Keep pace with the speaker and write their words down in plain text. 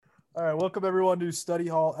All right, welcome everyone to Study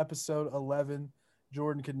Hall episode 11.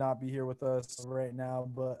 Jordan could not be here with us right now,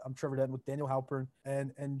 but I'm Trevor Denton with Daniel Halpern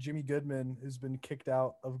and Jimmy Goodman, who's been kicked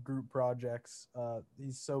out of group projects.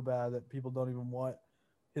 He's so bad that people don't even want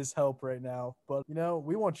his help right now. But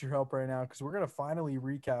we want your help right now because we're gonna finally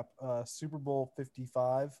recap Super Bowl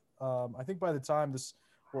 55. I think by the time this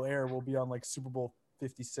will air, we'll be on like Super Bowl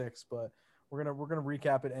 56, but we're gonna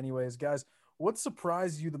recap it anyways, guys. What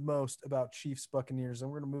surprised you the most about Chiefs Buccaneers?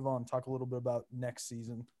 And we're going to move on and talk a little bit about next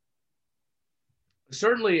season.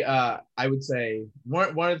 Certainly, I would say one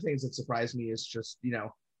of the things that surprised me is just,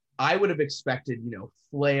 I would have expected,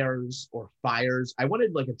 flares or fires. I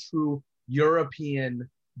wanted like a true European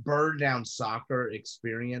burn down soccer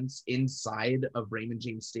experience inside of Raymond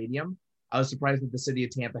James Stadium. I was surprised that the city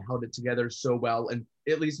of Tampa held it together so well, and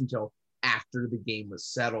at least until after the game was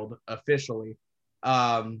settled officially.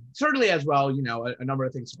 Certainly as well, a number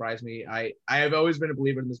of things surprised me. I have always been a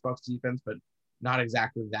believer in this Bucs defense, but not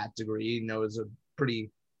exactly that degree. It was a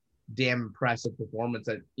pretty damn impressive performance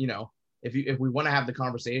that, if we want to have the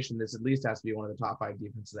conversation, this at least has to be one of the top 5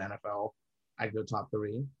 defenses in the NFL. I'd go top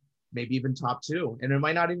 3, maybe even top 2, and it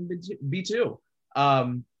might not even be 2.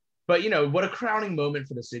 But what a crowning moment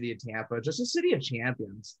for the city of Tampa, just a city of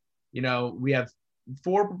champions. We have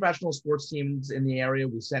 4 professional sports teams in the area.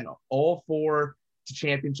 We sent all 4 to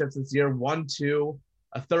championships this year. 1, 2,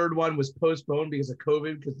 a third one was postponed because of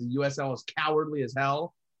COVID because the USL is cowardly as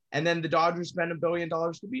hell. And then the Dodgers spent $1 billion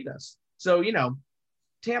to beat us. So,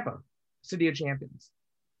 Tampa, city of champions.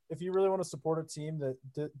 If you really want to support a team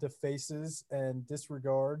that defaces and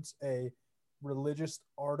disregards a religious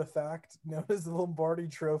artifact known as the Lombardi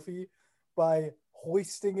Trophy by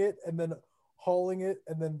hoisting it and then hauling it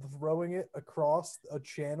and then throwing it across a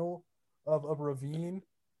channel of a ravine,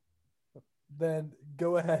 then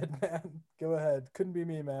go ahead, man. Go ahead. Couldn't be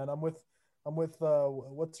me, man. I'm with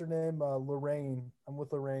what's her name? Lorraine. I'm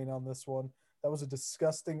with Lorraine on this one. That was a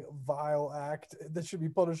disgusting, vile act that should be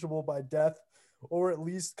punishable by death or at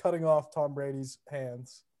least cutting off Tom Brady's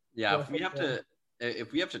hands. Yeah,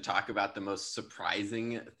 if we have to talk about the most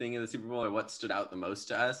surprising thing in the Super Bowl or what stood out the most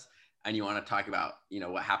to us, and you want to talk about,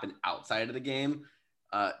 what happened outside of the game,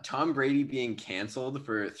 Tom Brady being canceled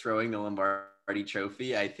for throwing the Lombardi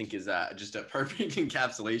Trophy, I think is just a perfect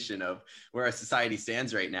encapsulation of where our society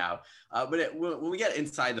stands right now. But when we get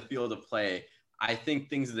inside the field of play, I think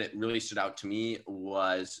things that really stood out to me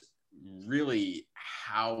was really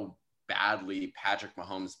how badly Patrick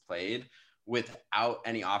Mahomes played without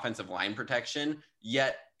any offensive line protection,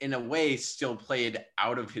 yet in a way still played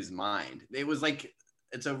out of his mind. It was like,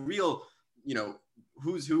 it's a real,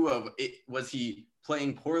 who's who of it. Was he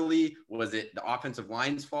playing poorly? Was it the offensive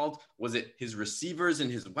line's fault? Was it his receivers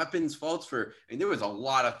and his weapons faults there was a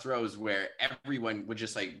lot of throws where everyone would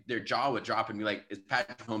just like their jaw would drop and be like, is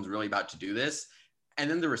Patrick Mahomes really about to do this? And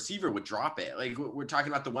then the receiver would drop it. Like we're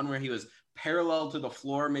talking about the one where he was parallel to the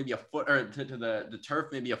floor, maybe a foot or to the turf,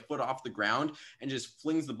 maybe a foot off the ground and just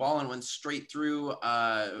flings the ball and went straight through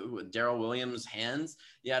Darrell Williams' hands.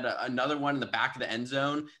 He had another one in the back of the end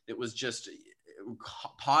zone that was just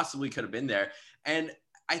possibly could have been there. And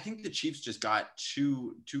I think the Chiefs just got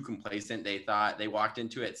too complacent. They thought they walked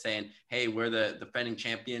into it saying, hey, we're the defending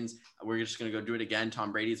champions. We're just going to go do it again.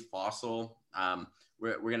 Tom Brady's fossil.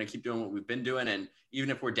 We're going to keep doing what we've been doing. And even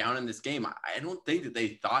if we're down in this game, I don't think that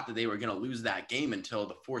they thought that they were going to lose that game until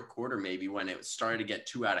the fourth quarter, maybe when it started to get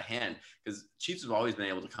too out of hand, because Chiefs have always been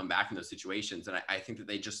able to come back in those situations. And I think that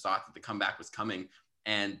they just thought that the comeback was coming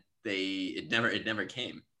and it never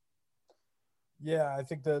came. Yeah, I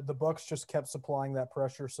think the Bucs just kept supplying that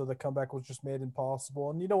pressure, so the comeback was just made impossible.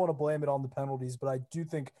 And you don't want to blame it on the penalties, but I do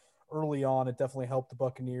think early on it definitely helped the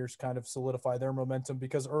Buccaneers kind of solidify their momentum,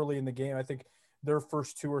 because early in the game, I think their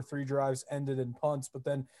first 2 or 3 drives ended in punts, but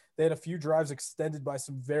then they had a few drives extended by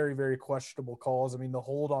some very, very questionable calls. I mean, the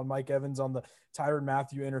hold on Mike Evans on the Tyrann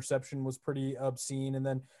Mathieu interception was pretty obscene. And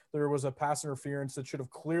then there was a pass interference that should have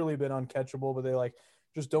clearly been uncatchable, but they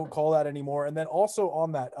just don't call that anymore. And then also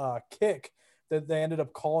on that kick, that they ended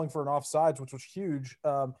up calling for an offsides, which was huge.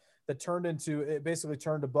 It basically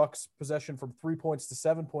turned a Bucs possession from 3 points to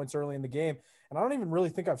 7 points early in the game. And I don't even really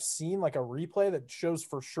think I've seen like a replay that shows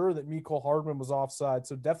for sure that Mecole Hardman was offside.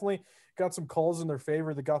 So definitely got some calls in their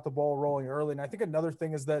favor that got the ball rolling early. And I think another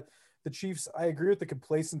thing is that the Chiefs, I agree with the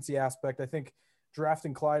complacency aspect. I think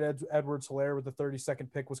drafting Clyde Edwards-Helaire with the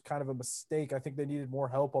 32nd pick was kind of a mistake. I think they needed more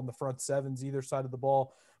help on the front sevens, either side of the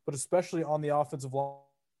ball, but especially on the offensive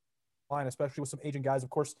line, especially with some aging guys. Of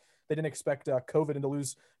course, they didn't expect COVID and to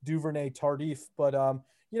lose Duvernay Tardif, but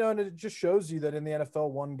and it just shows you that in the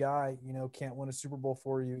NFL, one guy, can't win a Super Bowl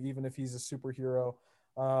for you, even if he's a superhero.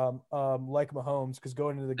 like Mahomes, because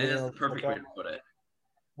going into the And game, that's the perfect way to put it.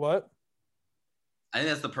 What? I think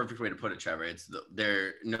that's the perfect way to put it, Trevor.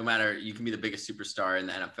 They're no matter, you can be the biggest superstar in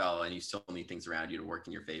the NFL and you still need things around you to work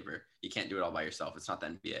in your favor. You can't do it all by yourself. It's not the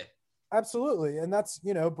NBA. Absolutely. And that's,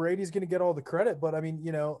 Brady's going to get all the credit, but I mean,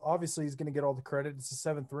 obviously he's going to get all the credit. It's the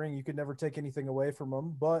seventh ring. You could never take anything away from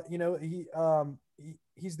him, but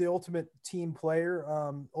he's the ultimate team player.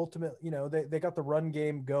 They got the run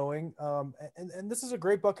game going. And this is a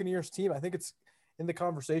great Buccaneers team. I think it's in the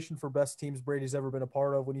conversation for best teams Brady's ever been a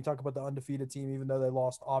part of. When you talk about the undefeated team, even though they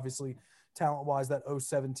lost, obviously talent wise, that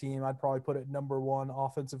 07 team, I'd probably put it number one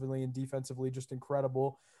offensively and defensively, just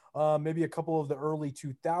incredible. Maybe a couple of the early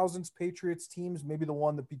 2000s Patriots teams, maybe the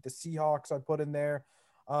one that beat the Seahawks I put in there,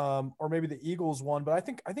 or maybe the Eagles one. But I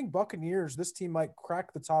think Buccaneers, this team might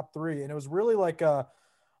crack the top three. And it was really like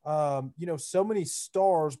so many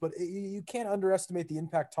stars, but you can't underestimate the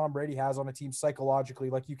impact Tom Brady has on a team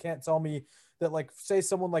psychologically. Like, you can't tell me that, like, say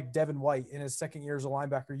someone like Devin White in his second year as a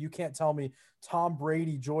linebacker, you can't tell me Tom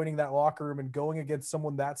Brady joining that locker room and going against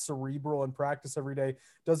someone that cerebral in practice every day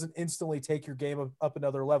doesn't instantly take your game up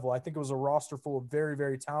another level. I think it was a roster full of very,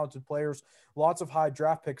 very talented players, lots of high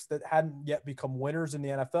draft picks that hadn't yet become winners in the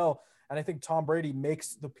NFL. And I think Tom Brady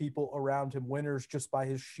makes the people around him winners just by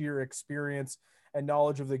his sheer experience and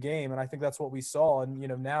knowledge of the game. And I think that's what we saw. And,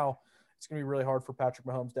 now it's going to be really hard for Patrick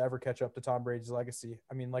Mahomes to ever catch up to Tom Brady's legacy.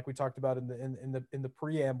 I mean, like we talked about in the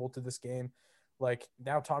preamble to this game, like,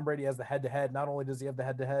 now Tom Brady has the head-to-head. Not only does he have the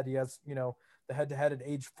head-to-head, he has, the head-to-head at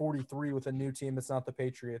age 43 with a new team that's not the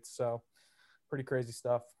Patriots. So pretty crazy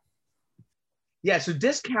stuff. Yeah, so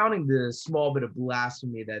discounting the small bit of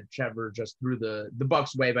blasphemy that Trevor just threw the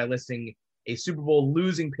Bucs way by listing a Super Bowl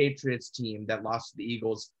losing Patriots team that lost to the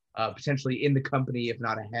Eagles, potentially in the company, if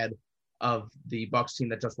not ahead of the Bucs team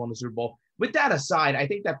that just won the Super Bowl. With that aside, I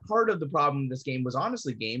think that part of the problem in this game was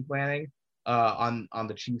honestly game planning on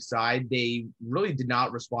the Chiefs side. They really did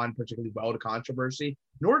not respond particularly well to controversy,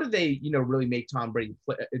 nor did they, really make Tom Brady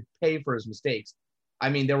pay for his mistakes. I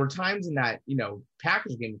mean, there were times in that,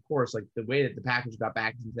 Packers game, of course, like the way that the Packers got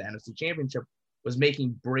back into the NFC Championship was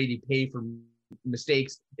making Brady pay for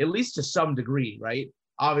mistakes, at least to some degree, right?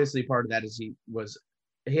 Obviously, part of that is he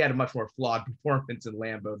had a much more flawed performance in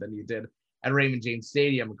Lambeau than he did at Raymond James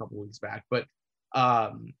Stadium a couple of weeks back. But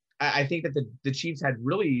I think that the Chiefs had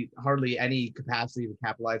really hardly any capacity to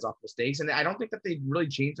capitalize off mistakes. And I don't think that they really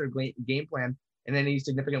changed their game plan in any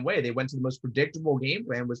significant way. They went to the most predictable game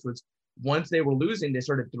plan, which was once they were losing, they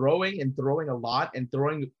started throwing a lot and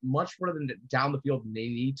throwing much further down the field than they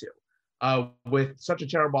need to. With such a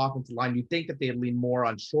terrible offensive line, you'd think that they'd lean more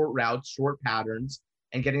on short routes, short patterns,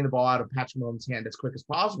 and getting the ball out of Patrick Mahomes' hand as quick as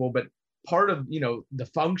possible. But part of, the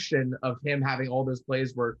function of him having all those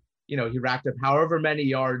plays where, he racked up however many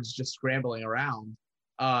yards just scrambling around,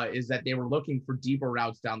 is that they were looking for deeper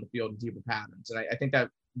routes down the field and deeper patterns. And I think that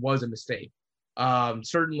was a mistake.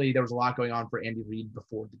 Certainly there was a lot going on for Andy Reid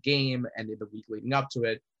before the game and in the week leading up to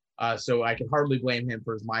it. So I can hardly blame him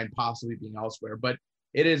for his mind possibly being elsewhere, but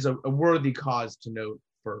it is a worthy cause to note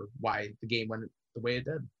for why the game went the way it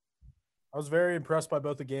did. I was very impressed by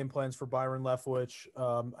both the game plans for Byron Leftwich.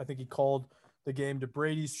 I think he called the game to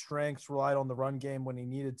Brady's strengths, relied on the run game when he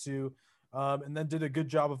needed to, and then did a good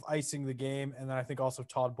job of icing the game. And then I think also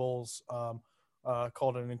Todd Bowles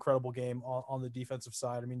called an incredible game on the defensive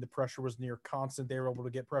side. I mean, the pressure was near constant. They were able to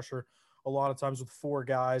get pressure a lot of times with four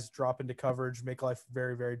guys, drop into coverage, make life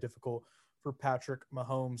very, very difficult for Patrick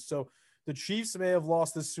Mahomes. So the Chiefs may have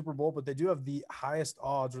lost this Super Bowl, but they do have the highest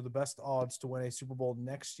odds or the best odds to win a Super Bowl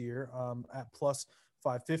next year at plus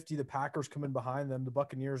 550. The Packers come in behind them. The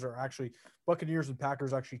Buccaneers and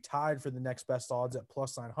Packers actually tied for the next best odds at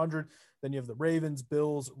plus 900. Then you have the Ravens,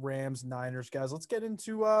 Bills, Rams, Niners. Guys, let's get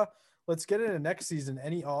into next season.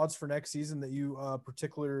 Any odds for next season that you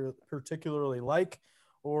particularly like,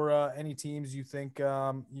 or any teams you think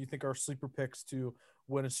are sleeper picks to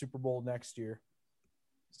win a Super Bowl next year?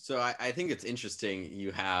 So I think it's interesting.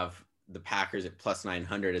 You have the Packers at plus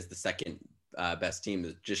 900 as the second best team.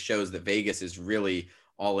 That just shows that Vegas is really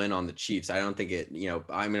all in on the Chiefs. I don't think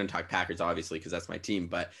I'm going to talk Packers obviously because that's my team,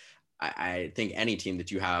 but I think any team that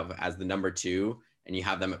you have as the number two and you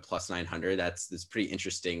have them at plus 900, that's pretty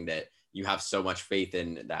interesting that you have so much faith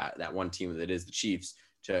in that one team that is the Chiefs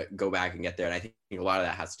to go back and get there. And I think a lot of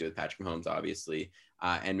that has to do with Patrick Mahomes, obviously,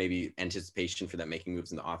 and maybe anticipation for them making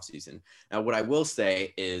moves in the offseason. Now, what I will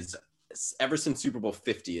say is ever since Super Bowl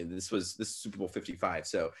 50, and this is Super Bowl 55.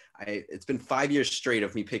 So it's been 5 years straight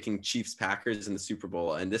of me picking Chiefs Packers in the Super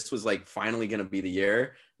Bowl. And this was like finally going to be the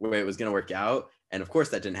year where it was going to work out. And of course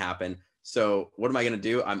that didn't happen. So what am I going to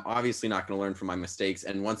do? I'm obviously not going to learn from my mistakes.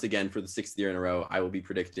 And once again, for the 6th year in a row, I will be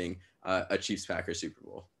predicting a Chiefs-Packers Super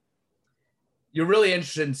Bowl. You're really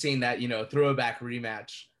interested in seeing that, throwback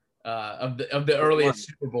rematch of the earliest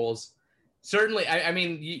Super Bowls. Certainly, I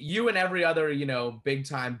mean, you and every other, big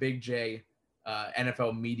time, Big J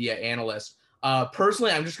NFL media analyst.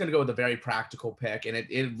 Personally, I'm just going to go with a very practical pick, and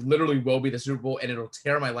it literally will be the Super Bowl, and it'll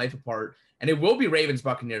tear my life apart. And it will be Ravens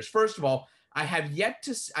Buccaneers. First of all,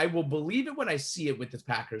 I will believe it when I see it with this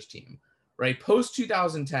Packers team, right? Post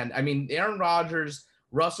 2010. I mean, Aaron Rodgers,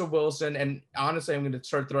 Russell Wilson, and honestly, I'm going to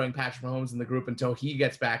start throwing Patrick Mahomes in the group until he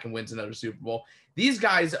gets back and wins another Super Bowl. These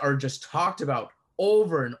guys are just talked about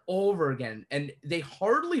over and over again, and they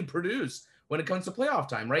hardly produce when it comes to playoff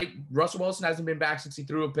time, right? Russell Wilson hasn't been back since he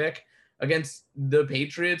threw a pick against the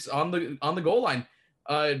Patriots on the goal line.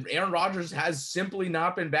 Aaron Rodgers has simply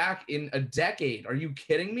not been back in a decade. Are you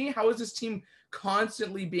kidding me? How is this team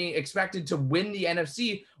constantly being expected to win the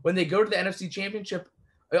NFC when they go to the NFC Championship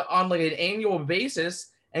on like an annual basis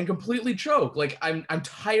and completely choke? Like I'm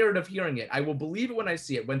tired of hearing it. I will believe it when I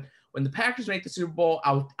see it. When the Packers make the Super Bowl,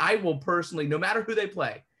 I will personally, no matter who they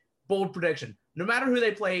play, bold prediction, no matter who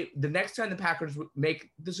they play, the next time the Packers make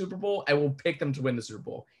the Super Bowl, I will pick them to win the Super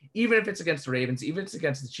Bowl, even if it's against the Ravens, even if it's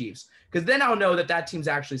against the Chiefs, because then I'll know that team's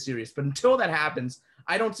actually serious. But until that happens,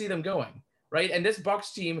 I don't see them going, right? And this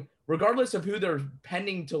Bucs team, regardless of who they're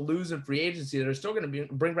pending to lose in free agency, they're still going to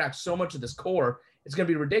bring back so much of this core. It's going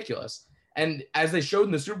to be ridiculous. And as they showed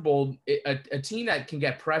in the Super Bowl, a team that can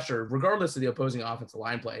get pressure, regardless of the opposing offensive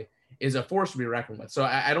line play, is a force to be reckoned with. So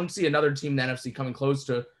I don't see another team in the NFC coming close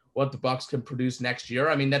to what the Bucs can produce next year.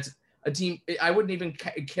 I mean, that's a team I wouldn't even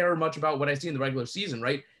care much about what I see in the regular season,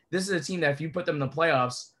 right? This is a team that if you put them in the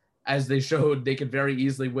playoffs, as they showed, they could very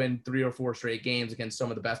easily win 3 or 4 straight games against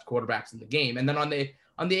some of the best quarterbacks in the game. And then on the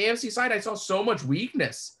AFC side, I saw so much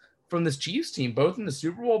weakness from this Chiefs team, both in the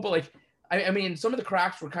Super Bowl, but like, I mean, some of the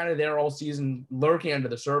cracks were kind of there all season, lurking under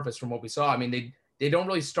the surface from what we saw. I mean, they don't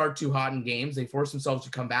really start too hot in games. They force themselves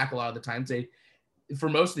to come back a lot of the times. They, for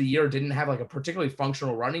most of the year, didn't have like a particularly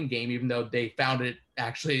functional running game, even though they found it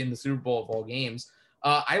actually in the Super Bowl of all games.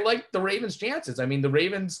 I like the Ravens' chances. I mean, the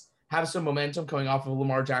Ravens have some momentum coming off of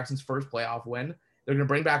Lamar Jackson's first playoff win. They're going to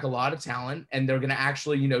bring back a lot of talent, and they're going to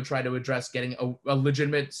actually, try to address getting a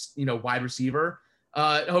legitimate, wide receiver,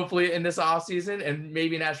 hopefully in this offseason, and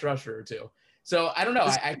maybe an edge rusher or two. So I don't know.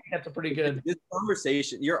 I think that's a pretty good. This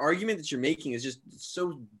conversation, your argument that you're making is just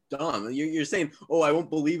so dumb. You're saying, oh, I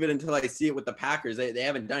won't believe it until I see it with the Packers. They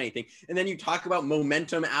haven't done anything. And then you talk about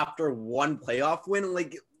momentum after one playoff win.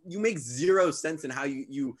 Like, you make zero sense in how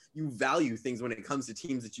you value things when it comes to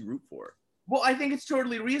teams that you root for. Well, I think it's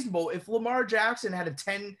totally reasonable. If Lamar Jackson had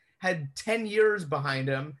 10 years behind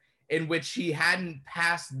him in which he hadn't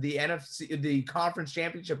passed the conference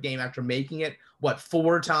championship game after making it,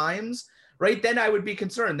 4 times, right? Then I would be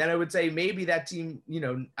concerned. Then I would say maybe that team,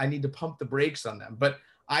 I need to pump the brakes on them. But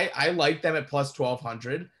I like them at plus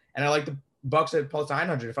 1,200, and I like the Bucs at plus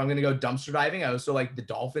 900. If I'm going to go dumpster diving, I also like the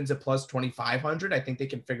Dolphins at plus 2,500. I think they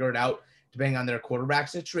can figure it out depending on their quarterback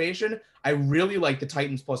situation. I really like the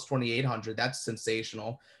Titans plus 2,800. That's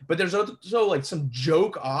sensational. But there's also like some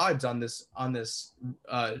joke odds on this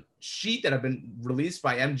sheet that have been released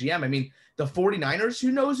by MGM. I mean, the 49ers,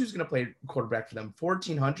 who knows who's going to play quarterback for them?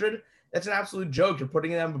 1,400. That's an absolute joke. You're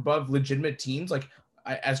putting them above legitimate teams, like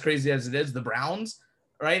as crazy as it is, the Browns,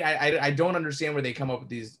 right? I don't understand where they come up with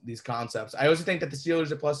these concepts. I also think that the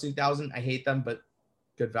Steelers at plus 2,000. I hate them, but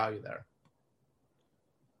good value there.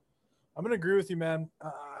 I'm going to agree with you, man.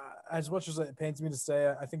 As much as it pains me to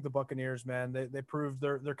say, I think the Buccaneers, man, they proved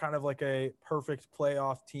they're kind of like a perfect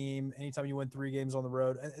playoff team. Anytime you win 3 games on the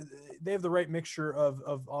road, they have the right mixture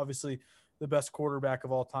of obviously the best quarterback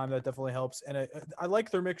of all time. That definitely helps. And I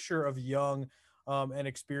like their mixture of young and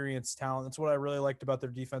experienced talent. That's what I really liked about their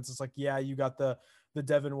defense. It's like, yeah, you got the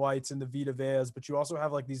Devin Whites and the Vita Veas, but you also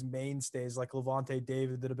have like these mainstays like Levante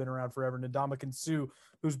David that have been around forever, Ndamukong Suh,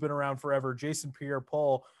 who's been around forever, Jason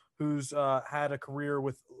Pierre-Paul, who's had a career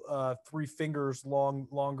with 3 fingers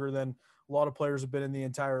longer than a lot of players have been in the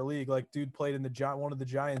entire league. Like, dude played in one of the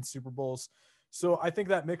Giants Super Bowls. So I think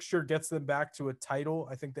that mixture gets them back to a title.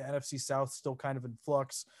 I think the NFC South still kind of in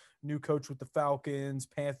flux. New coach with the Falcons,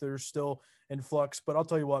 Panthers still in flux. But I'll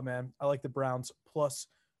tell you what, man, I like the Browns plus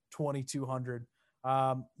 2,200.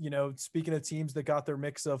 Speaking of teams that got their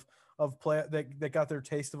mix of play, that got their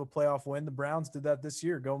taste of a playoff win, the Browns did that this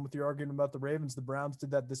year. Going with your argument about the Ravens, the Browns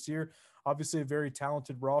did that this year. Obviously a very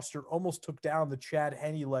talented roster, almost took down the Chad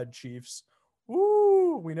Henne-led Chiefs.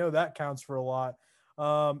 Woo! We know that counts for a lot.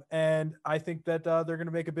 And I think that they're going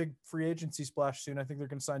to make a big free agency splash soon. I think they're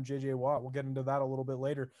going to sign J.J. Watt. We'll get into that a little bit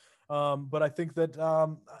later. But I think that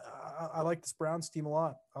I like this Browns team a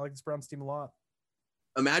lot.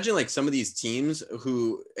 Imagine like some of these teams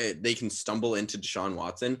who they can stumble into Deshaun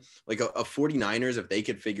Watson, like a 49ers, if they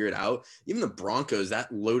could figure it out. Even the Broncos,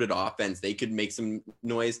 that loaded offense, they could make some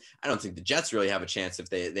noise. I don't think the Jets really have a chance if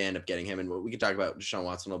they end up getting him. And we could talk about Deshaun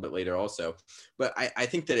Watson a little bit later also. But I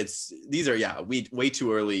think that these are way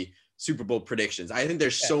too early Super Bowl predictions. I think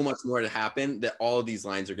there's so much more to happen that all of these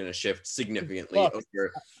lines are going to shift significantly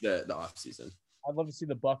over the offseason. I'd love to see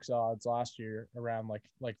the Bucks odds last year around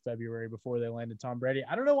like February before they landed Tom Brady.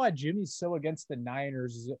 I don't know why Jimmy's so against the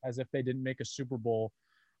Niners as if they didn't make a Super Bowl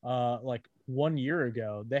like 1 year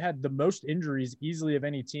ago. They had the most injuries easily of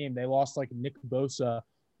any team. They lost like Nick Bosa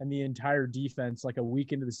and the entire defense like a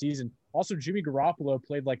week into the season. Also, Jimmy Garoppolo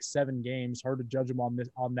played like 7 games. Hard to judge him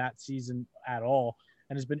on that season at all,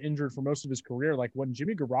 and has been injured for most of his career. Like when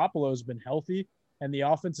Jimmy Garoppolo has been healthy and the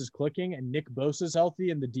offense is clicking and Nick Bosa is healthy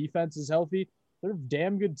and the defense is healthy, they're a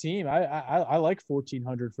damn good team. I like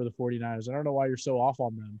 1,400 for the 49ers. I don't know why you're so off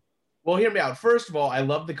on them. Well, hear me out. First of all, I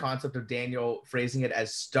love the concept of Daniel phrasing it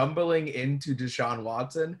as stumbling into Deshaun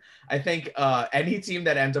Watson. I think any team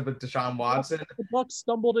that ends up with Deshaun Watson, the Bucks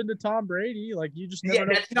stumbled into Tom Brady. Like you just never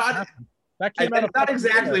know. That came out of not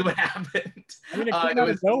exactly nowhere. What happened. I mean, it came out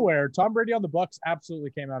of nowhere. Tom Brady on the Bucks absolutely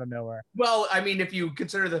came out of nowhere. Well, I mean, if you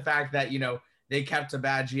consider the fact that they kept a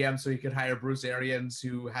bad GM so he could hire Bruce Arians,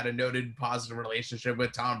 who had a noted positive relationship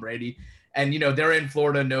with Tom Brady. And, they're in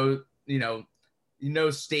Florida,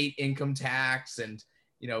 no state income tax and,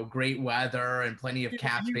 great weather and plenty of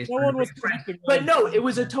cap space. But no, it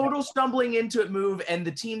was a total stumbling into it move. And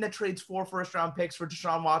the team that trades 4 first-round picks for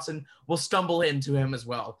Deshaun Watson will stumble into him as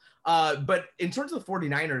well. But in terms of the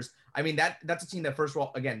 49ers, I mean, that's a team that, first of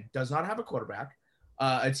all, again, does not have a quarterback.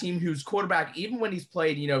 A team whose quarterback, even when he's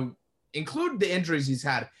played, include the injuries he's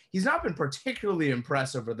had, he's not been particularly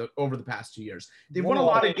impressive over the past 2 years. They've won a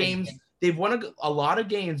lot of games. They've won a lot of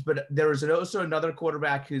games, but there is also another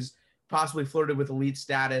quarterback who's possibly flirted with elite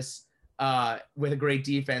status with a great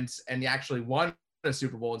defense, and he actually won a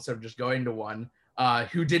Super Bowl instead of just going to one,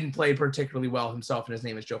 who didn't play particularly well himself, and his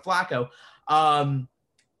name is Joe Flacco.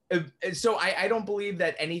 So I don't believe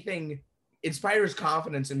that anything inspires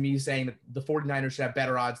confidence in me saying that the 49ers should have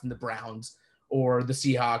better odds than the Browns or the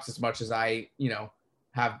Seahawks, as much as I,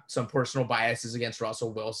 have some personal biases against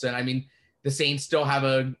Russell Wilson. I mean, the Saints still have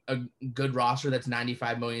a good roster that's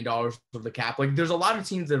 $95 million of the cap. Like, there's a lot of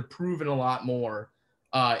teams that have proven a lot more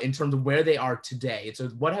in terms of where they are today. It's a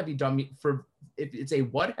what have you done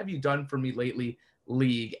for me lately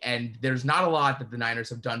league, and there's not a lot that the Niners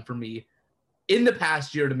have done for me in the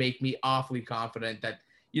past year to make me awfully confident that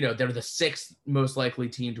they're the 6th most likely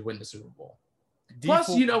team to win the Super Bowl. Plus,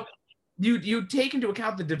 you take into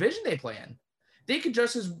account the division they play in. They could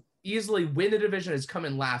just as easily win the division as come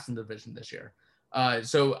in last in the division this year.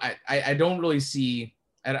 So I don't really see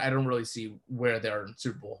where their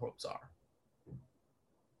Super Bowl hopes are.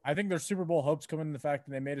 I think their Super Bowl hopes come in the fact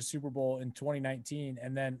that they made a Super Bowl in 2019.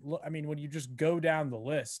 And then, look, I mean, when you just go down the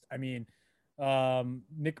list, I mean,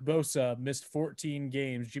 Nick Bosa missed 14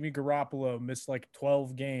 games. Jimmy Garoppolo missed like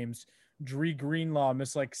 12 games. Dre Greenlaw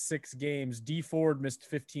missed like 6 games. Dee Ford missed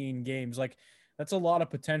 15 games. Like, that's a lot of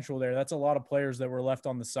potential there. That's a lot of players that were left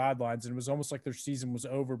on the sidelines, and it was almost like their season was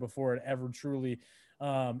over before it ever truly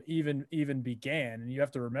even began. And you have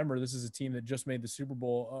to remember, this is a team that just made the Super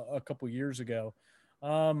Bowl a couple years ago.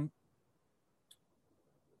 And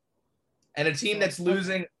a team that's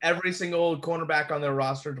losing every single cornerback on their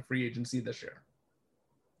roster to free agency this year.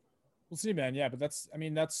 We'll see, man. Yeah, but that's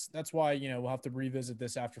why, we'll have to revisit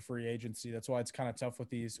this after free agency. That's why it's kind of tough with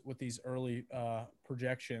these early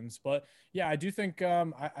projections. But yeah, I do think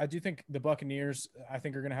I do think the Buccaneers, I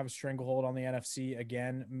think, are going to have a stranglehold on the NFC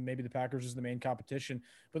again. Maybe the Packers is the main competition,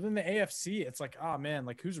 but then the AFC, it's like, oh man,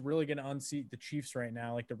 like who's really going to unseat the Chiefs right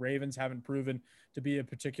now? Like the Ravens haven't proven to be a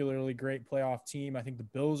particularly great playoff team. I think the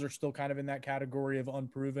Bills are still kind of in that category of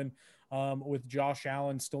unproven. With Josh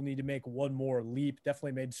Allen, still need to make one more leap.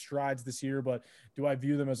 Definitely made strides this year, but do I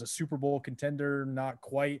view them as a Super Bowl contender? Not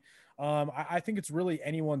quite. I think it's really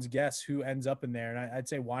anyone's guess who ends up in there. And I'd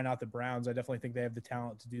say, why not the Browns? I definitely think they have the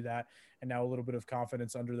talent to do that. And now a little bit of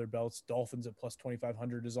confidence under their belts. Dolphins at plus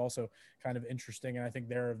 2,500 is also kind of interesting. And I think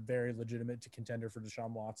they're a very legitimate contender for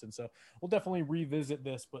Deshaun Watson. So we'll definitely revisit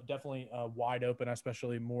this, but definitely wide open,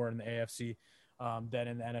 especially more in the AFC than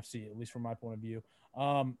in the NFC, at least from my point of view.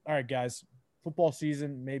 All right, guys, football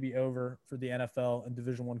season may be over for the NFL and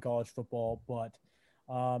Division I college football, but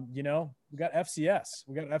we got FCS.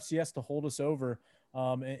 We got FCS to hold us over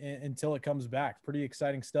until it comes back. Pretty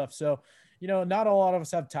exciting stuff. So, not a lot of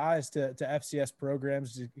us have ties to FCS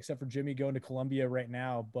programs except for Jimmy going to Columbia right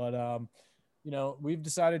now. But, we've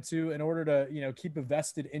decided to, in order to, keep a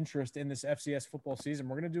vested interest in this FCS football season,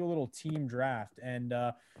 we're going to do a little team draft. And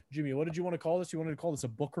Jimmy, what did you want to call this? You wanted to call this a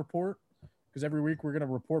book report? Because every week we're going to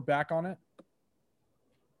report back on it.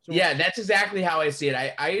 So yeah, that's exactly how I see it.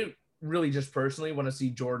 I really just personally want to see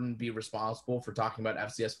Jordan be responsible for talking about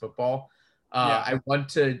FCS football. I want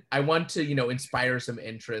to, inspire some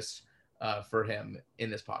interest for him in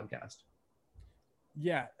this podcast.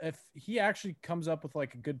 Yeah, if he actually comes up with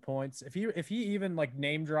like good points, if he even like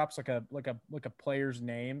name drops like a player's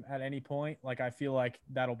name at any point, like I feel like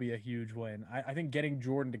that'll be a huge win. I think getting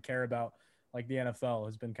Jordan to care about like the NFL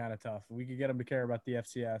has been kind of tough. If we could get him to care about the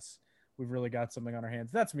FCS, we've really got something on our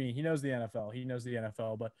hands. That's me. He knows the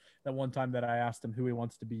NFL. But that one time that I asked him who he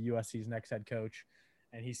wants to be USC's next head coach,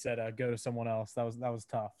 and he said go to someone else. That was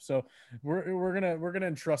tough. So we're gonna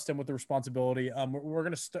entrust him with the responsibility.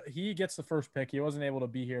 He gets the first pick. He wasn't able to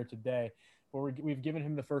be here today, but we've given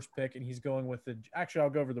him the first pick, and he's going with Actually, I'll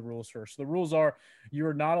go over the rules first. So the rules are: you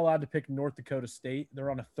are not allowed to pick North Dakota State.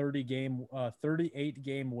 They're on a 38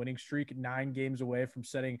 game winning streak, 9 games away from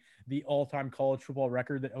setting the all-time college football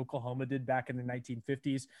record that Oklahoma did back in the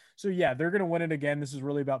 1950s. So yeah, they're going to win it again. This is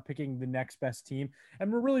really about picking the next best team,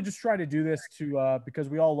 and we're really just trying to do this because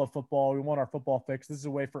we all love football. We want our football fix. This is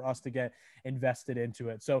a way for us to get invested into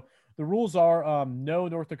it. So the rules are no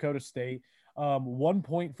North Dakota State. 1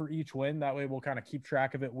 point for each win. That way we'll kind of keep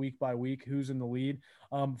track of it week by week, who's in the lead.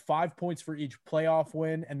 5 points for each playoff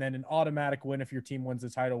win, and then an automatic win if your team wins the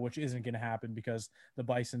title, which isn't going to happen because the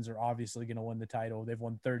Bisons are obviously going to win the title. They've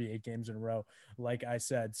won 38 games in a row, like I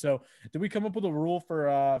said. So did we come up with a rule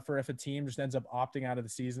for if a team just ends up opting out of the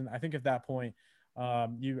season? I think at that point,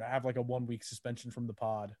 you have like a 1 week suspension from the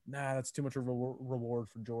pod. Nah, that's too much of a reward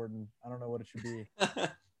for Jordan. I don't know what it should be.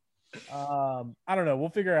 I don't know. We'll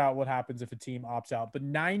figure out what happens if a team opts out. But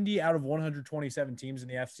 90 out of 127 teams in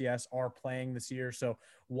the FCS are playing this year, so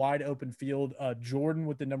wide open field. Jordan,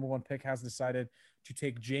 with the number 1 pick, has decided to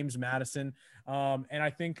take James Madison, and I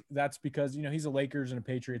think that's because he's a Lakers and a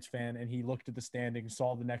Patriots fan, and he looked at the standings,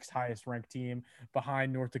 saw the next highest ranked team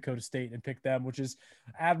behind North Dakota State, and picked them, which is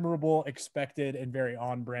admirable, expected, and very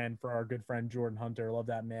on brand for our good friend Jordan Hunter. Love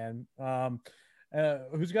that man.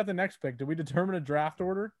 Who's got the next pick? Did we determine a draft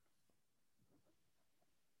order?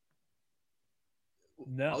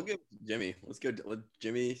 No, I'll give Jimmy. Let's go.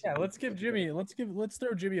 Jimmy. Yeah, let's give Jimmy. Let's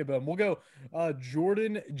throw Jimmy a bone. We'll go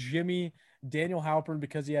Jordan, Jimmy, Daniel Halpern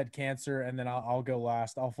because he had cancer, and then I'll go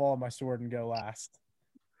last. I'll follow my sword and go last.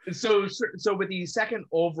 So with the second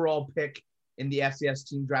overall pick in the FCS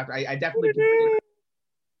team draft, I definitely.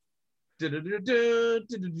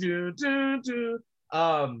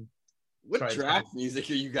 What draft music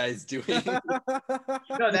are you guys doing?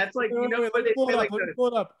 No, that's like pull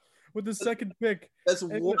it up. With the second pick. That's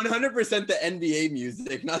 100% the NBA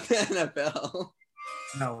music, not the NFL.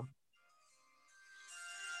 No.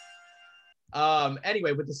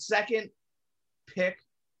 Anyway, with the second pick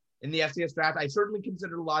in the FCS draft, I certainly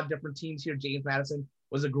considered a lot of different teams here. James Madison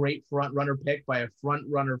was a great front runner pick by a front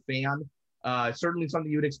runner fan. Certainly something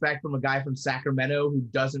you would expect from a guy from Sacramento who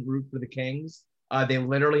doesn't root for the Kings. They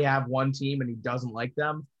literally have one team and he doesn't like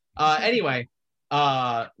them. Anyway,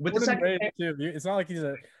 with the second pick, too. It's not like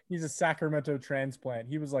he's a Sacramento transplant.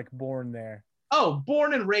 He was like born there. Oh,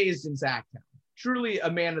 born and raised in Sacktown. Truly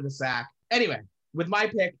a man of the Sack. Anyway, with my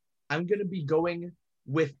pick, I'm going to be going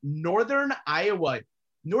with Northern Iowa.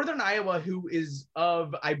 Northern Iowa, who is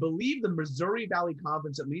of, I believe, the Missouri Valley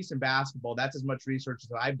Conference, at least in basketball. That's as much research as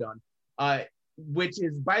I've done. Which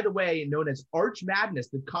is, by the way, known as Arch Madness.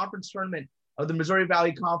 The conference tournament of the Missouri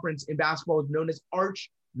Valley Conference in basketball is known as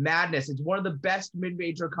Arch Madness. It's one of the best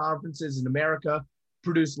mid-major conferences in America.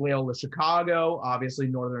 Produced Loyola Chicago, obviously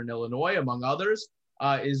Northern Illinois, among others.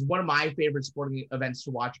 Is one of my favorite sporting events to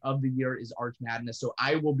watch of the year is Arch Madness. So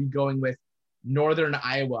I will be going with Northern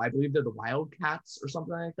Iowa. I believe they're the Wildcats or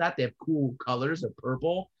something like that. They have cool colors of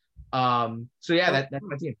purple. So yeah, that's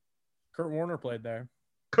my team. Kurt Warner played there.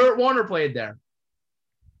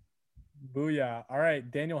 Booyah. All right,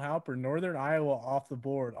 Daniel Halpern, Northern Iowa off the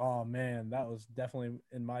board. Oh, man, that was definitely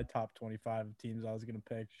in my top 25 of teams I was going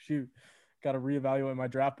to pick. Shoot, got to reevaluate my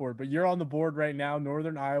draft board. But you're on the board right now,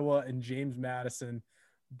 Northern Iowa and James Madison,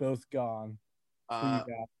 both gone. Who you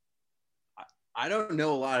got? I don't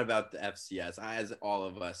know a lot about the FCS. As all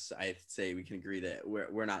of us, I say we can agree that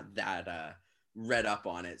we're not that read up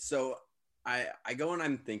on it. So I go and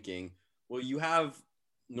I'm thinking, well, you have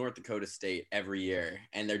North Dakota State every year,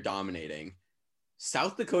 and they're dominating.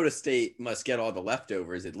 South Dakota State must get all the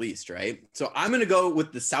leftovers at least, right? So I'm going to go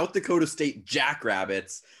with the South Dakota State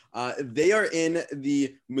Jackrabbits. They are in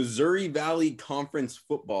the Missouri Valley Conference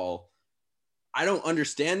football. I don't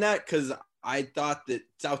understand that because I thought that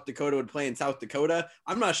South Dakota would play in South Dakota.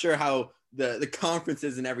 I'm not sure how the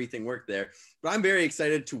conferences and everything work there, but I'm very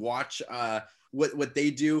excited to watch what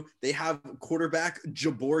they do. They have quarterback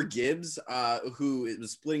Jabor Gibbs, who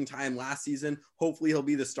was splitting time last season. Hopefully he'll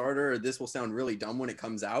be the starter, or this will sound really dumb when it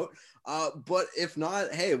comes out. But if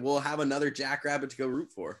not, hey, we'll have another Jackrabbit to go root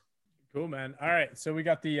for. Cool, man. All right, so we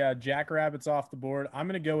got the Jackrabbits off the board. I'm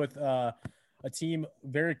going to go with a team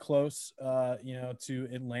very close, to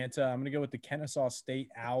Atlanta. I'm going to go with the Kennesaw State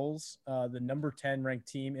Owls, the number 10 ranked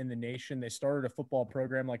team in the nation. They started a football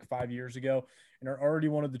program like 5 years ago and are already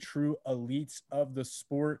one of the true elites of the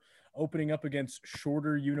sport, opening up against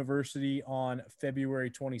Shorter University on February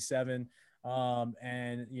 27. I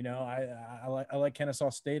like Kennesaw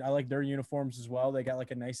State. I like their uniforms as well. They got like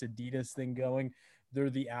a nice Adidas thing going. They're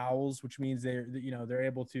the Owls, which means they're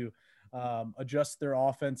able to adjust their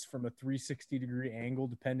offense from a 360-degree angle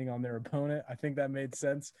depending on their opponent. I think that made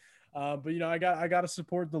sense. I got to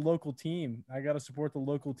support the local team. I got to support the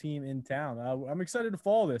local team in town. I'm excited to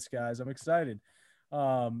follow this, guys. I'm excited.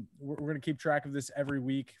 We're going to keep track of this every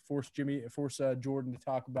week. Force Jordan to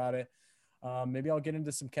talk about it. Maybe I'll get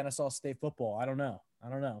into some Kennesaw State football. I don't know.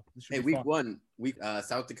 Hey, week fun. 1,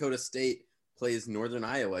 South Dakota State plays Northern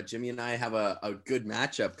Iowa. Jimmy and I have a good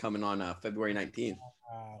matchup coming on February 19th.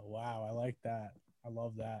 Wow. I like that. I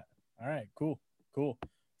love that. All right, cool.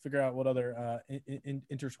 Figure out what other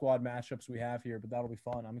inter-squad matchups we have here, but that'll be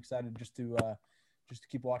fun. I'm excited just to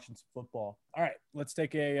keep watching some football. All right, let's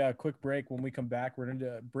take a quick break. When we come back, we're going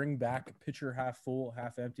to bring back pitcher half full,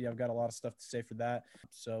 half empty. I've got a lot of stuff to say for that.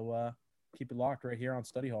 So keep it locked right here on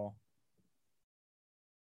Study Hall.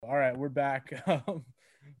 All right, we're back.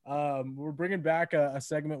 We're bringing back a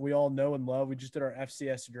segment we all know and love. We just did our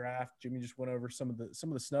FCS draft. Jimmy just went over some of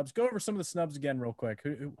the snubs. Go over some of the snubs again real quick.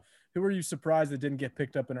 Who were you surprised that didn't get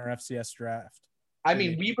picked up in our FCS draft? I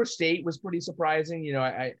mean, Weber State was pretty surprising.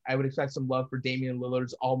 I would expect some love for Damian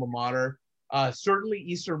Lillard's alma mater. Certainly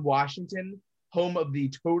Eastern Washington, home of the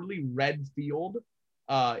totally red field,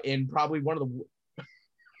 in probably one of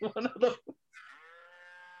the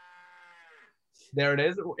there it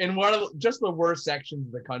is. In one of just the worst sections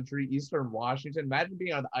of the country, Eastern Washington. Imagine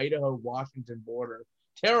being on the Idaho-Washington border.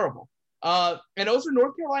 Terrible. And also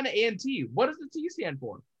North Carolina A&T. What does the T stand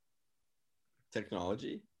for?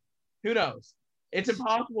 Technology? Who knows? It's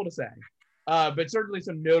impossible to say. But certainly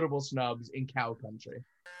some notable snubs in cow country.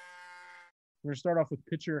 We're going to start off with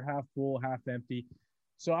pitcher half full, half empty.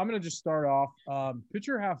 So I'm going to just start off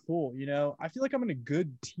pitcher half full. I feel like I'm in a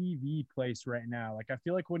good TV place right now. Like I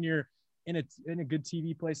feel like when you're in a good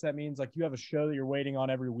TV place, that means like you have a show that you're waiting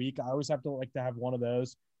on every week. I always have to have one of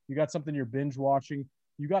those. You got something you're binge watching.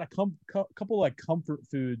 You got a couple like comfort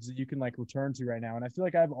foods that you can like return to right now. And I feel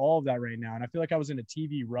like I have all of that right now. And I feel like I was in a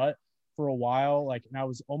TV rut for a while, and I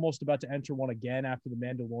was almost about to enter one again after The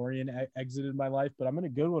Mandalorian exited my life, but I'm in a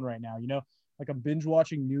good one right now. Like I'm binge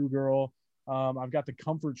watching New Girl. I've got the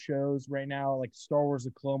comfort shows right now, like Star Wars: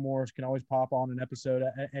 The Clone Wars can always pop on an episode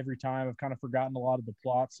every time. I've kind of forgotten a lot of the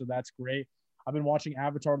plot, so that's great. I've been watching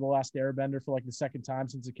Avatar: The Last Airbender for like the second time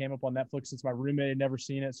since it came up on Netflix, since my roommate had never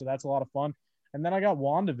seen it, so that's a lot of fun. And then I got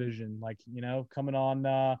WandaVision, coming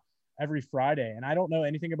on every Friday. And I don't know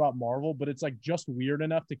anything about Marvel, but it's like just weird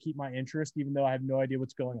enough to keep my interest, even though I have no idea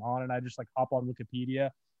what's going on. And I just like hop on Wikipedia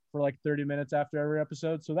for like 30 minutes after every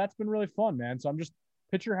episode. So that's been really fun, man. So I'm just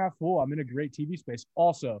pitcher half full. I'm in a great TV space.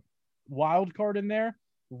 Also, wild card in there,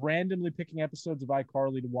 randomly picking episodes of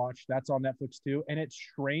iCarly to watch. That's on Netflix too. And it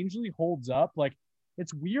strangely holds up. Like,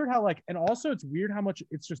 it's weird how and also it's weird how much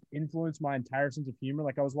it's just influenced my entire sense of humor.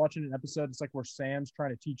 Like I was watching an episode, it's like where Sam's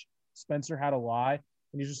trying to teach Spencer how to lie.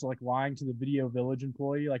 And he's just like lying to the Video Village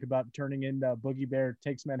employee, like about turning in Boogie Bear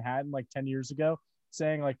Takes Manhattan like 10 years ago,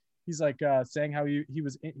 saying like, he's like saying how he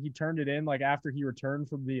turned it in like after he returned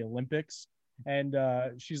from the Olympics. And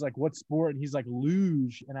she's like, what sport? And he's like,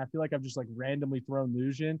 luge. And I feel like I've just like randomly thrown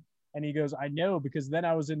luge in. And he goes, I know, because then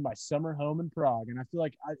I was in my summer home in Prague. And I feel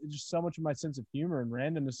like just so much of my sense of humor and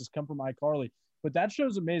randomness has come from iCarly. But that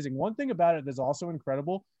show's amazing. One thing about it that's also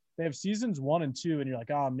incredible, they have seasons 1 and 2, and you're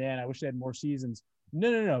like, oh man, I wish they had more seasons.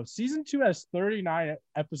 No. Season 2 has 39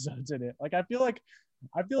 episodes in it. Like I feel like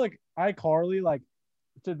iCarly, like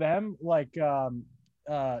to them, like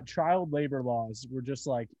child labor laws were just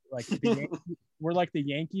like we're like the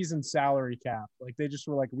Yankees and salary cap. Like they just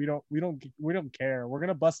were like, we don't care. We're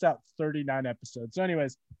gonna bust out 39 episodes. So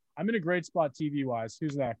anyways, I'm in a great spot TV wise.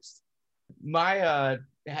 Who's next? My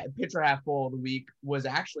pitcher half full of the week was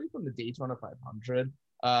actually from the Daytona 500.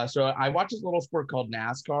 So I watch this little sport called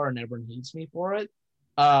NASCAR, and everyone hates me for it.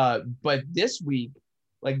 But this week,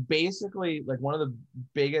 like basically, like one of the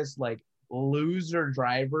biggest like loser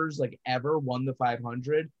drivers like ever won the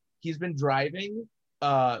 500. He's been driving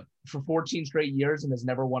for 14 straight years and has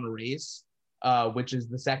never won a race, which is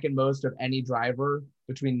the second most of any driver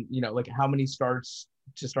between, like how many starts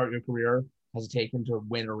to start your career has it taken to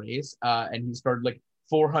win a race. And he started like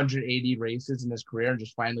 480 races in his career and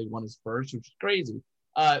just finally won his first, which is crazy.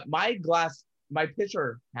 My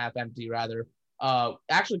pitcher half empty rather,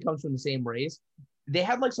 actually comes from the same race. They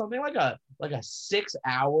had like something like a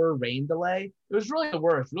 6-hour rain delay. It was really the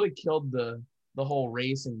worst, really killed the whole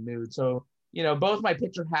racing mood. So, both my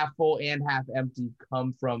pitcher half full and half empty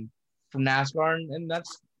come from NASCAR, and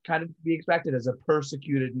that's kind of to be expected as a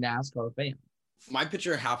persecuted NASCAR fan. My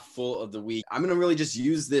pitcher half full of the week. I'm gonna really just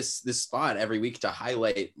use this spot every week to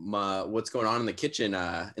highlight what's going on in the kitchen,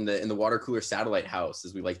 in the water cooler satellite house,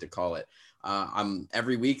 as we like to call it. I'm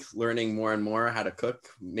every week learning more and more how to cook,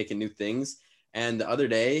 making new things. And the other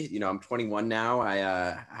day, I'm 21 now. I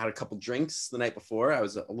had a couple drinks the night before. I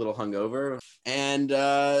was a little hungover, and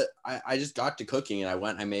I just got to cooking. And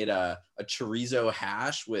I made a chorizo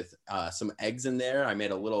hash with some eggs in there. I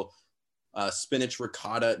made a little spinach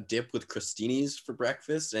ricotta dip with crostinis for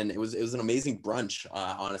breakfast, and it was an amazing brunch.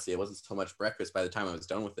 Honestly, it wasn't so much breakfast by the time I was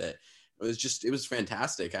done with it. It was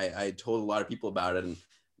fantastic. I told a lot of people about it, and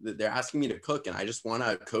they're asking me to cook, and I just want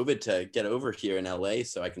COVID to get over here in LA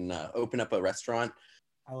so I can open up a restaurant.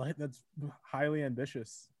 I like that's highly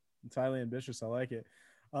ambitious. It's highly ambitious. I like it.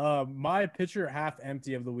 My pitcher half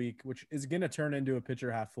empty of the week, which is going to turn into a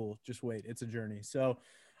pitcher half full. Just wait. It's a journey. So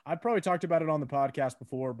I've probably talked about it on the podcast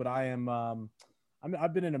before, but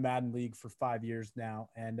I've been in a Madden league for 5 years now,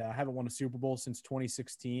 and I haven't won a Super Bowl since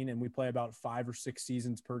 2016. And we play about 5 or 6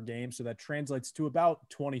 seasons per game. So that translates to about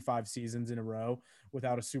 25 seasons in a row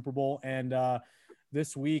without a Super Bowl. And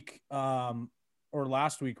this week, or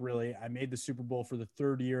last week, really, I made the Super Bowl for the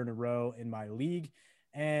 3rd year in a row in my league.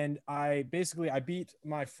 And I beat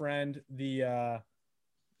my friend,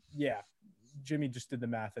 Jimmy just did the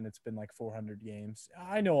math, and it's been like 400 games.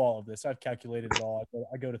 I know all of this. I've calculated it all.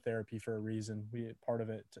 I go to therapy for a reason. Part of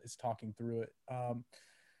it is talking through it.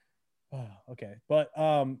 Okay. But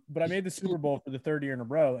I made the Super Bowl for the 3rd year in a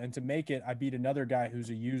row. And to make it, I beat another guy who's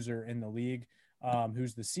a user in the league,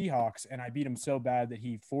 who's the Seahawks. And I beat him so bad that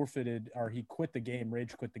he forfeited, or he quit the game,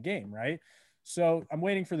 rage quit the game. Right. So I'm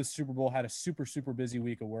waiting for the Super Bowl. Had a super, super busy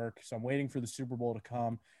week of work. So I'm waiting for the Super Bowl to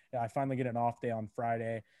come. I finally get an off day on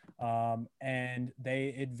Friday, and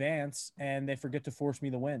they advance, and they forget to force me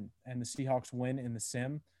the win. And the Seahawks win in the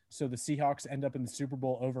sim. So the Seahawks end up in the Super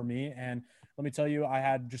Bowl over me. And let me tell you, I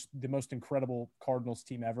had just the most incredible Cardinals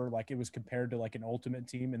team ever. Like, it was compared to like an ultimate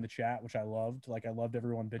team in the chat, which I loved. Like, I loved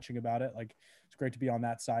everyone bitching about it. Like, it's great to be on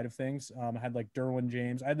that side of things. I had like Derwin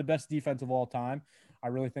James. I had the best defense of all time. I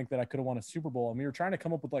really think that I could have won a Super Bowl. And we were trying to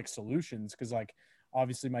come up with like solutions, because like,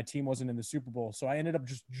 obviously my team wasn't in the Super Bowl. So I ended up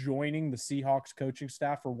just joining the Seahawks coaching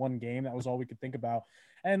staff for one game. That was all we could think about.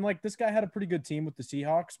 And like, this guy had a pretty good team with the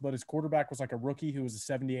Seahawks, but his quarterback was like a rookie who was a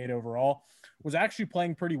 78 overall, was actually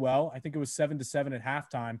playing pretty well. I think it was 7-7 at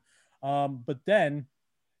halftime. But then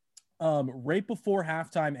right before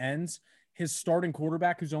halftime ends, his starting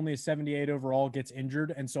quarterback, who's only a 78 overall, gets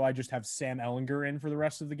injured. And so I just have Sam Ehlinger in for the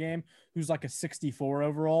rest of the game, who's like a 64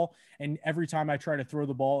 overall. And every time I try to throw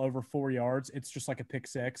the ball over 4 yards, it's just like a pick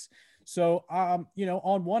six. So, on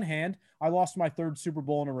one hand, I lost my 3rd Super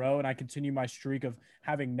Bowl in a row, and I continue my streak of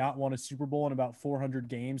having not won a Super Bowl in about 400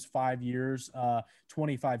 games, 5 years,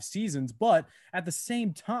 25 seasons. But at the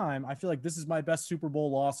same time, I feel like this is my best Super Bowl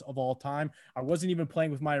loss of all time. I wasn't even playing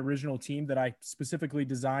with my original team that I specifically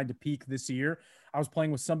designed to peak this year. I was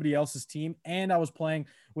playing with somebody else's team, and I was playing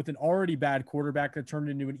with an already bad quarterback that turned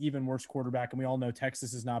into an even worse quarterback. And we all know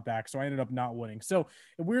Texas is not back. So I ended up not winning. So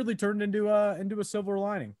it weirdly turned into a silver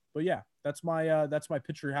lining. But yeah, that's my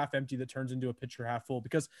pitcher half empty that turns into a pitcher half full,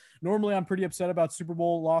 because normally I'm pretty upset about Super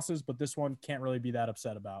Bowl losses, but this one can't really be that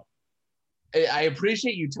upset about. I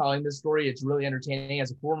appreciate you telling this story. It's really entertaining.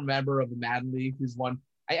 As a former member of the Madden League who's won,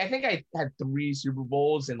 I think I had 3 Super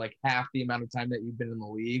Bowls in like half the amount of time that you've been in the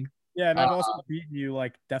league. Yeah, and I've also beaten you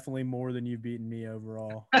like definitely more than you've beaten me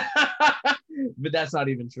overall. But that's not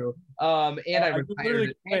even true. And I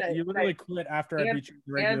retired. You literally quit after I beat you in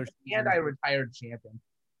the regular season. And I retired champion.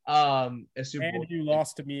 And you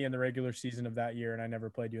lost to me in the regular season of that year, and I never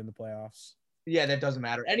played you in the playoffs. Yeah, that doesn't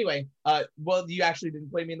matter. Anyway, well, you actually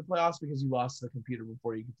didn't play me in the playoffs because you lost to the computer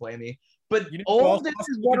before you could play me. But all this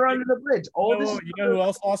is water under the bridge. You know who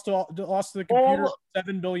else lost to the computer?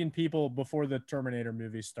 7 billion people before the Terminator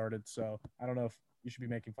movie started. So I don't know if you should be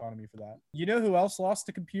making fun of me for that. You know who else lost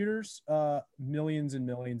to computers? Millions and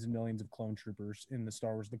millions and millions of clone troopers in the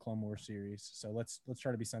Star Wars: The Clone Wars series. So let's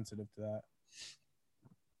try to be sensitive to that.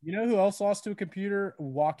 You know who else lost to a computer?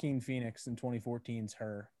 Joaquin Phoenix in 2014's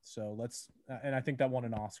Her. So and I think that won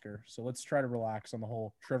an Oscar. So let's try to relax on the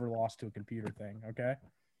whole Trevor lost to a computer thing, okay?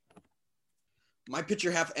 My picture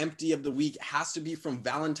half empty of the week has to be from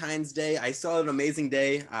Valentine's Day. I still had an amazing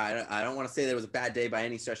day. I don't want to say that it was a bad day by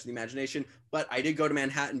any stretch of the imagination, but I did go to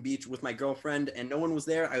Manhattan Beach with my girlfriend and no one was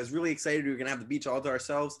there. I was really excited we were going to have the beach all to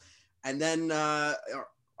ourselves. And then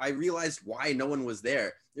I realized why no one was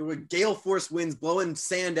there. There were gale force winds blowing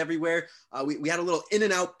sand everywhere. We had a little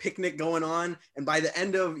In-N-Out picnic going on. And by the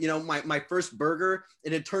end of, my first burger,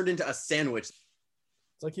 it had turned into a sandwich.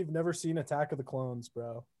 It's like you've never seen Attack of the Clones,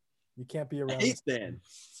 bro. You can't be around. I hate sand.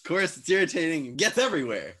 Of course, it's irritating and gets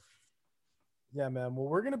everywhere. Yeah, man. Well,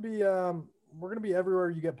 we're gonna be everywhere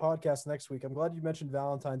you get podcasts next week. I'm glad you mentioned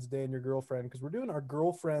Valentine's Day and your girlfriend because we're doing our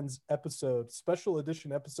girlfriends episode, special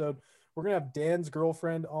edition episode. We're gonna have Dan's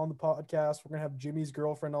girlfriend on the podcast. We're gonna have Jimmy's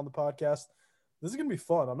girlfriend on the podcast. This is gonna be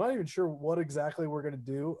fun. I'm not even sure what exactly we're gonna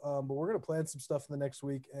do, but we're gonna plan some stuff in the next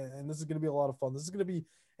week, and this is gonna be a lot of fun. This is gonna be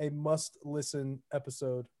a must-listen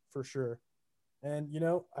episode for sure. And,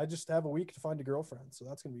 I just have a week to find a girlfriend, so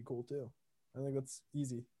that's going to be cool too. I think that's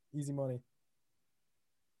easy money.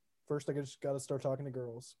 First, I just got to start talking to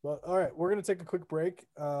girls. But, all right, we're going to take a quick break.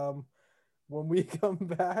 When we come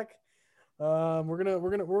back, we're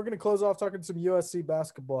gonna close off talking some USC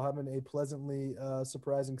basketball, having a pleasantly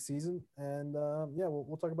surprising season. And,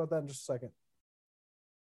 we'll talk about that in just a second.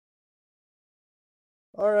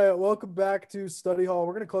 All right, welcome back to Study Hall.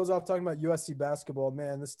 We're going to close off talking about USC basketball.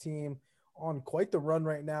 Man, this team – on quite the run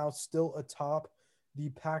right now, still atop the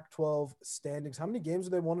Pac-12 standings. How many games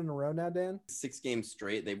have they won in a row now, Dan? 6 games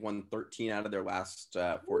straight. They've won 13 out of their last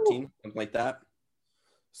 14, something like that.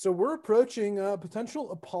 So we're approaching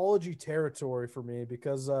potential apology territory for me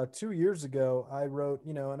because 2 years ago I wrote,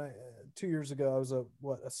 2 years ago I was a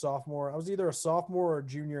sophomore. I was either a sophomore or a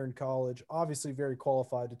junior in college. Obviously, very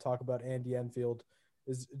qualified to talk about Andy Enfield,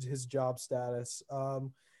 his job status.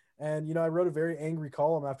 And, I wrote a very angry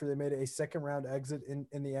column after they made a second round exit in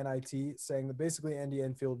the NIT saying that basically Andy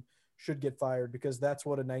Enfield should get fired because that's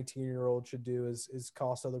what a 19-year-old should do is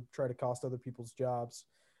try to cost other people's jobs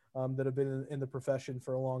that have been in the profession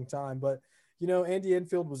for a long time. But, Andy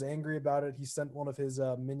Enfield was angry about it. He sent one of his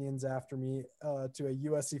minions after me to a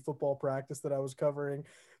USC football practice that I was covering.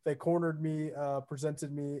 They cornered me,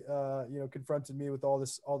 presented me, confronted me with all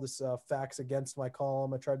this facts against my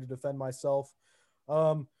column. I tried to defend myself.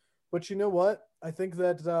 But you know what? I think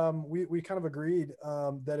that we kind of agreed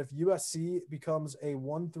that if USC becomes a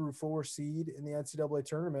 1-4 seed in the NCAA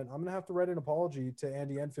tournament, I'm going to have to write an apology to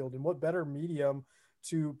Andy Enfield. And what better medium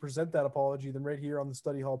to present that apology than right here on the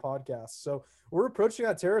Study Hall podcast? So we're approaching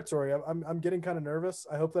that territory. I'm getting kind of nervous.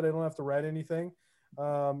 I hope that I don't have to write anything.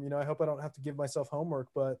 I hope I don't have to give myself homework.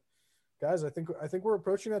 But guys, I think we're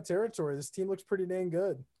approaching that territory. This team looks pretty dang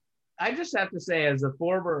good. I just have to say, as a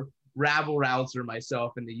former rabble-rouser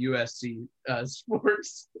myself in the USC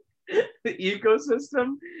sports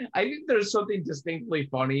ecosystem, I think there's something distinctly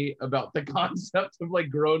funny about the concept of like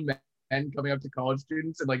grown men coming up to college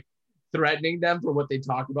students and like threatening them for what they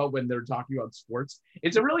talk about when they're talking about sports.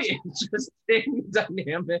 It's a really interesting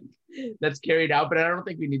dynamic that's carried out, but I don't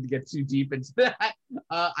think we need to get too deep into that.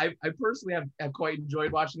 I personally have quite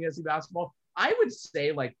enjoyed watching USC basketball. I would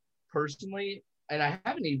say, like, personally, and I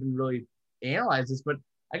haven't even really analyzed this, but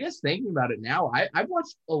I guess thinking about it now, I've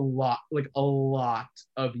watched a lot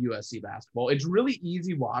of USC basketball. It's really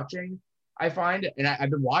easy watching, I find, and I've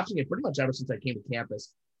been watching it pretty much ever since I came to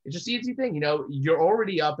campus. It's just the easy thing. You're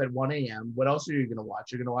already up at 1 a.m. What else are you going to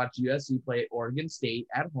watch? You're going to watch USC play Oregon State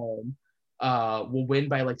at home. Will win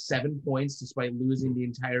by like 7 points despite losing the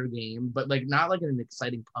entire game, but like not like in an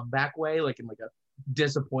exciting comeback way, like in like a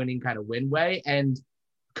disappointing kind of win way. And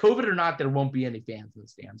COVID or not, there won't be any fans in the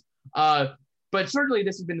stands. But certainly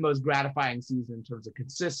this has been the most gratifying season in terms of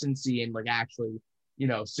consistency and like actually,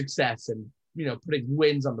 success and, putting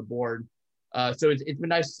wins on the board. So it's been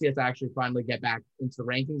nice to see us actually finally get back into the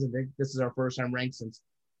rankings. I think this is our first time ranked since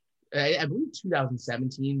I believe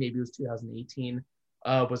 2017, maybe it was 2018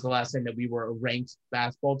 was the last time that we were a ranked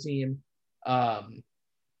basketball team. And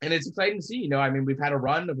it's exciting to see, we've had a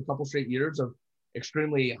run of a couple straight years of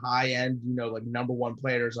extremely high end, like number one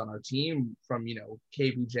players on our team from,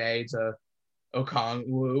 KPJ to,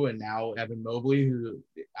 Okongwu and now Evan Mobley, who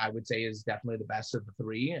I would say is definitely the best of the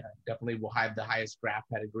three. Definitely will have the highest draft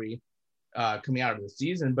pedigree coming out of the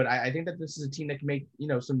season. But I think that this is a team that can make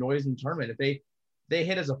some noise in the tournament. If they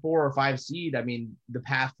hit as a 4 or 5 seed, I mean, the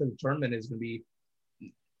path to the tournament is going to be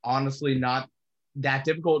honestly not that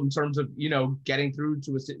difficult in terms of getting through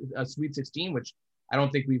to a Sweet 16, which I don't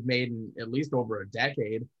think we've made in at least over a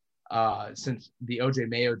decade since the OJ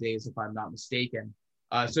Mayo days, if I'm not mistaken.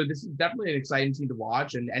 So this is definitely an exciting team to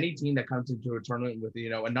watch, and any team that comes into a tournament with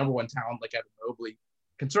a number one talent like Evan Mobley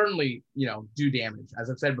can certainly do damage. As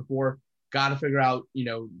I've said before, got to figure out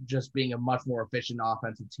just being a much more efficient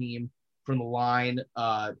offensive team from the line.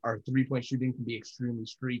 Our 3-point shooting can be extremely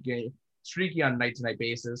streaky on a night-to-night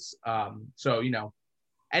basis. So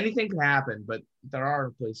anything can happen, but there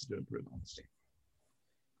are places to improve on this team.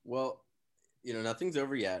 Well, nothing's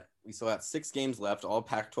over yet. We still got 6 games left, all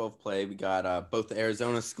Pac-12 play. We got both the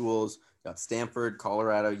Arizona schools, got Stanford,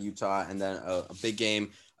 Colorado, Utah, and then a big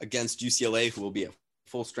game against UCLA, who will be at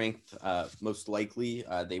full strength, most likely.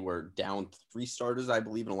 They were down 3 starters, I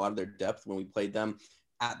believe, in a lot of their depth when we played them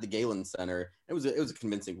at the Galen Center. It was a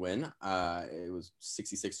convincing win. It was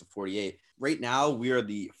 66-48. Right now, we are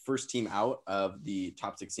the first team out of the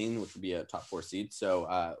top 16, which would be a top 4 seed.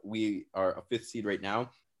 So we are a 5th seed right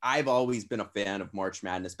now. I've always been a fan of March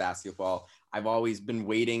Madness basketball. I've always been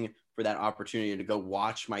waiting for that opportunity to go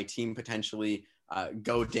watch my team potentially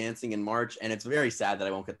go dancing in March. And it's very sad that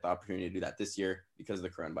I won't get the opportunity to do that this year because of the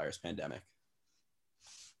coronavirus pandemic.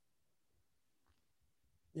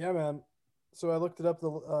 Yeah, man. So I looked it up.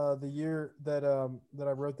 The year that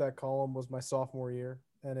I wrote that column was my sophomore year,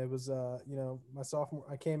 and it was my sophomore.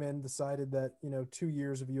 I came in, decided that 2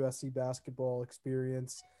 years of USC basketball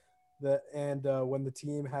experience, when the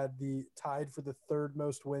team had the tied for the 3rd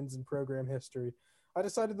most wins in program history, I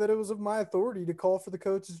decided that it was of my authority to call for the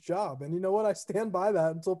coach's job. And you know what? I stand by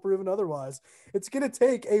that until proven otherwise. It's going to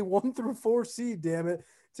take a 1 through 4 seed, damn it,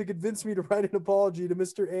 to convince me to write an apology to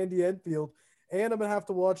Mr. Andy Enfield. And I'm going to have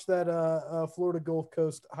to watch that Florida Gulf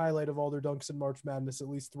Coast highlight of all their dunks in March Madness at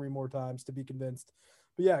least 3 more times to be convinced.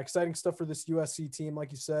 But yeah, exciting stuff for this USC team.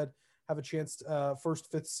 Like you said, have a chance, first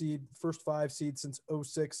 5 seed since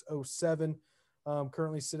 06-07.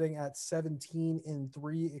 Currently sitting at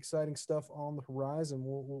 17-3. Exciting stuff on the horizon.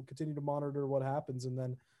 We'll continue to monitor what happens, and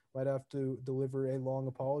then might have to deliver a long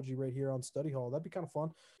apology right here on Study Hall. That'd be kind of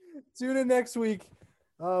fun. Tune in next week.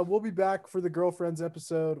 We'll be back for the girlfriends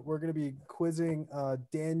episode. We're going to be quizzing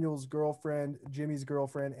Daniel's girlfriend, Jimmy's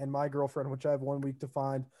girlfriend, and my girlfriend, which I have 1 week to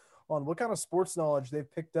find, on what kind of sports knowledge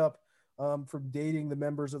they've picked up from dating the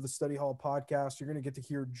members of the Study Hall podcast. You're going to get to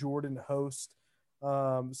hear Jordan host,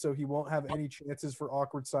 so he won't have any chances for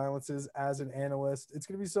awkward silences as an analyst. It's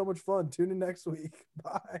going to be so much fun. Tune in next week.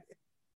 Bye.